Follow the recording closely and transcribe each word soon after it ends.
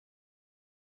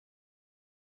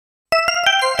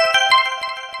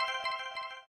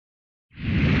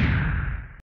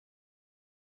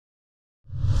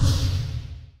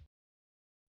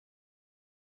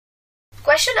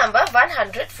Question number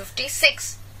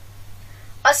 156.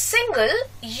 A single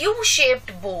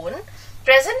U-shaped bone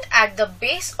present at the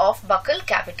base of buccal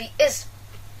cavity is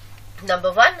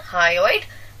number 1 hyoid,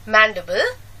 mandible,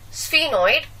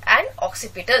 sphenoid and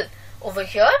occipital. Over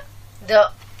here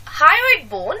the hyoid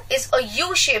bone is a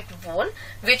U-shaped bone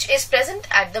which is present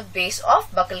at the base of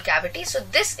buccal cavity. So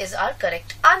this is our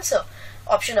correct answer.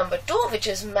 Option number 2, which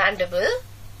is mandible.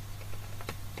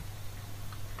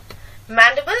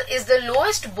 Mandible is the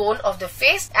lowest bone of the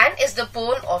face and is the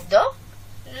bone of the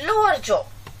lower jaw.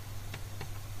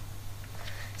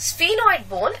 Sphenoid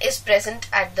bone is present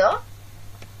at the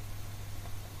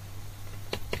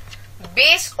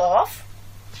base of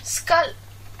skull.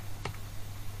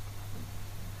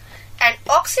 And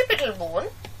occipital bone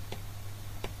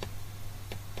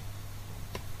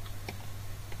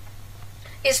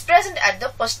is present at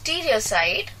the posterior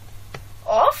side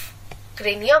of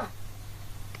cranium.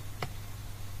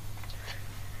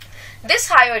 This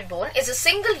hyoid bone is a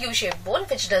single U-shaped bone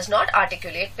which does not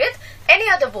articulate with any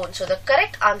other bone. So the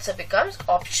correct answer becomes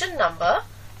option number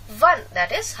 1,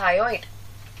 that is hyoid.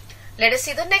 Let us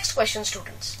see the next question,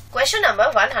 students. Question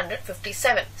number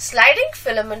 157. Sliding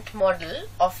filament model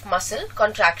of muscle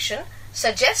contraction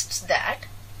suggests that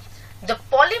the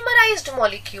polymerized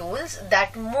molecules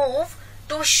that move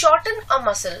to shorten a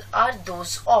muscle are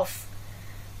those of.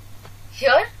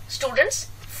 Here, students,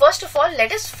 first of all,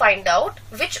 let us find out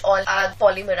which all are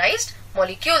polymerized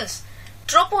molecules.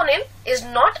 Troponin is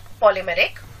not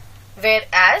polymeric,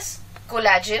 whereas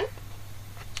collagen,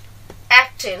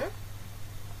 actin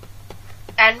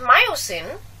and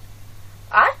myosin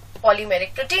are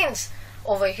polymeric proteins.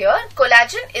 Over here,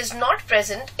 collagen is not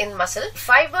present in muscle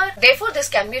fiber, therefore this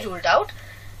can be ruled out.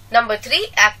 Number 3,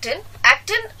 actin.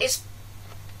 Actin is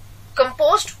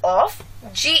composed of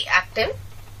G-actin,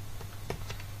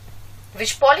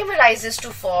 which polymerizes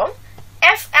to form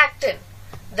F-actin.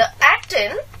 The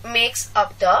actin makes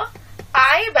up the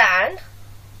I band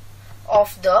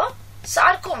of the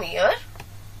sarcomere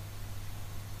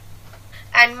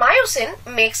and myosin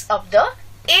makes up the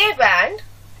A band,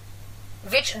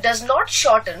 which does not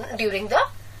shorten during the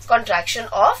contraction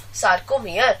of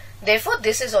sarcomere. Therefore,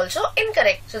 this is also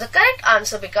incorrect. So, the correct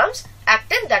answer becomes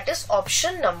actin, that is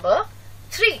option number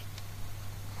 3.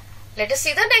 Let us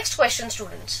see the next question,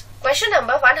 students. Question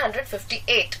number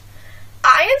 158.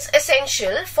 Ions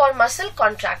essential for muscle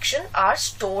contraction are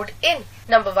stored in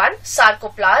number 1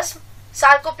 sarcoplasm.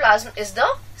 Sarcoplasm is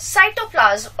the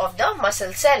cytoplasm of the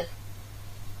muscle cell.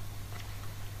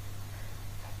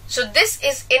 So this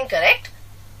is incorrect.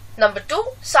 Number 2,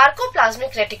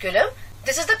 sarcoplasmic reticulum.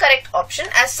 This is the correct option,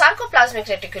 as sarcoplasmic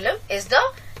reticulum is the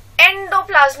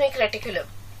endoplasmic reticulum,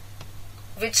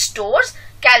 which stores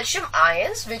calcium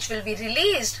ions which will be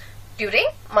released during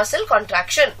muscle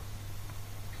contraction.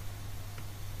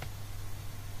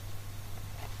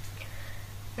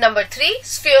 Number 3,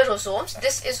 spherosomes.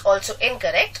 This is also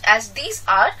incorrect, as these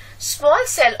are small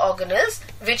cell organelles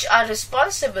which are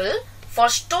responsible for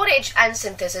storage and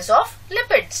synthesis of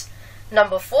lipids.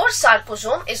 Number 4,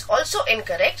 sarcosome is also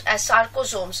incorrect, as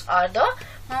sarcosomes are the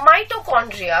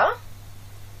mitochondria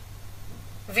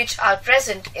which are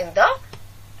present in the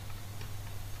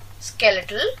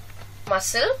skeletal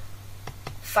muscle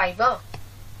fiber.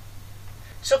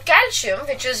 So calcium,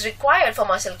 which is required for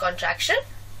muscle contraction,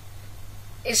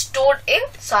 is stored in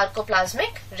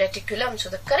sarcoplasmic reticulum. So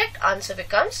the correct answer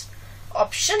becomes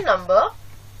option number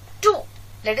 2.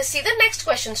 Let us see the next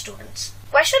question, students.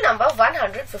 Question number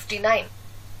 159.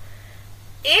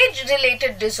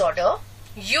 Age-related disorder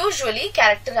usually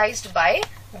characterized by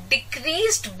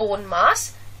decreased bone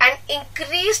mass and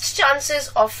increased chances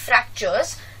of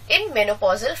fractures in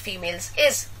menopausal females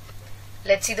is.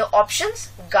 Let's see the options.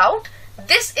 Gout.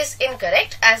 This is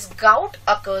incorrect, as gout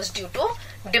occurs due to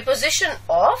deposition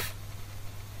of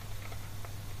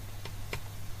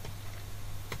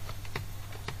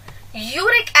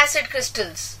uric acid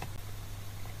crystals.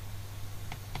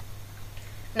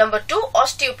 Number 2,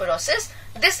 osteoporosis.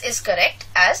 This is correct,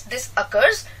 as this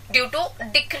occurs due to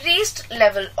decreased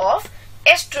level of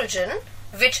estrogen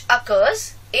which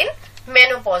occurs in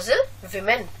menopausal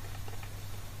women.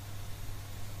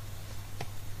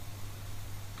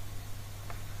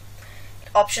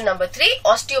 Option number 3,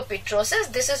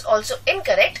 osteopetrosis. This is also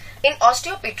incorrect. In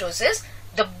osteopetrosis,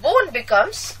 the bone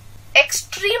becomes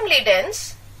extremely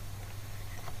dense,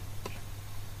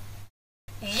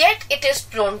 yet it is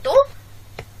prone to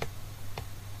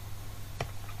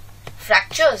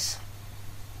fractures.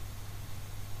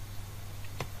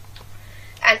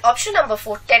 And option number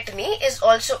 4, tetany, is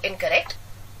also incorrect,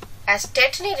 as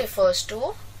tetany refers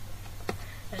to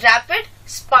rapid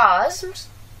spasms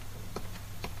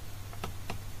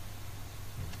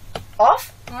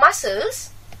of muscles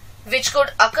which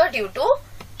could occur due to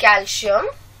calcium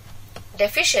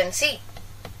deficiency.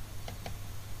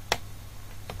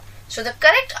 So the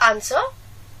correct answer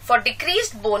for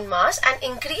decreased bone mass and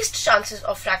increased chances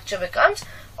of fracture becomes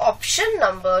option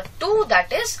number 2,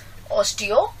 that is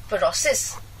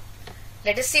osteoporosis.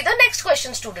 Let us see the next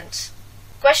question, students.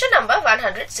 Question number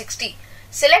 160.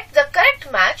 Select the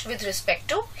correct match with respect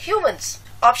to humans.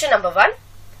 Option number 1.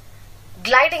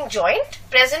 Gliding joint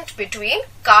present between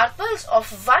carpals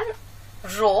of one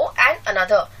row and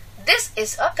another. This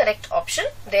is a correct option.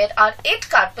 There are 8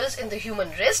 carpals in the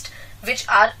human wrist which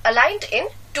are aligned in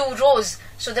 2 rows.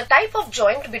 So the type of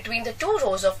joint between the 2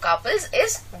 rows of carpals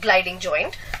is gliding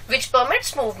joint, which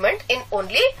permits movement in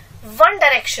only one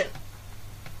direction.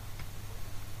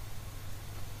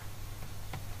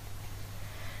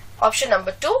 Option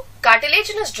number 2.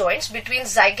 Cartilaginous joints between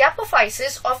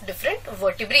zygapophyses of different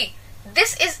vertebrae.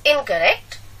 This is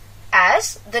incorrect,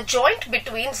 as the joint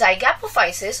between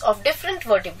zygapophyses of different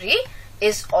vertebrae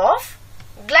is of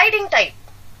gliding type.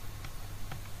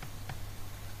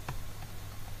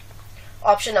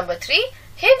 Option number 3.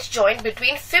 Hinge joint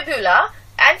between fibula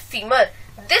and femur.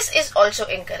 This is also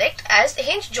incorrect, as the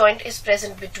hinge joint is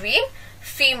present between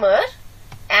femur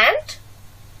and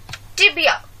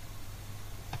tibia.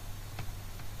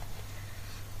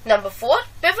 Number 4.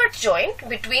 Pivot joint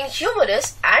between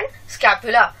humerus and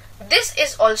scapula. This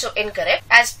is also incorrect,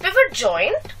 as pivot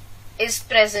joint is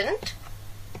present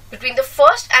between the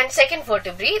first and second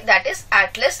vertebrae, that is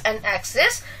atlas and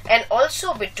axis, and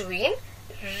also between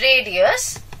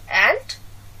radius and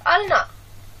ulna,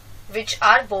 which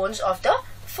are bones of the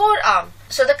forearm.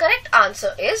 So the correct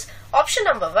answer is option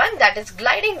number 1, that is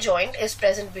gliding joint is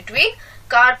present between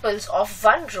carpals of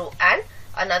one row and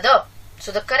another.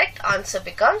 So the correct answer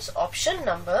becomes option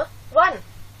number 1.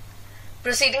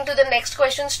 Proceeding to the next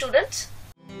question, students.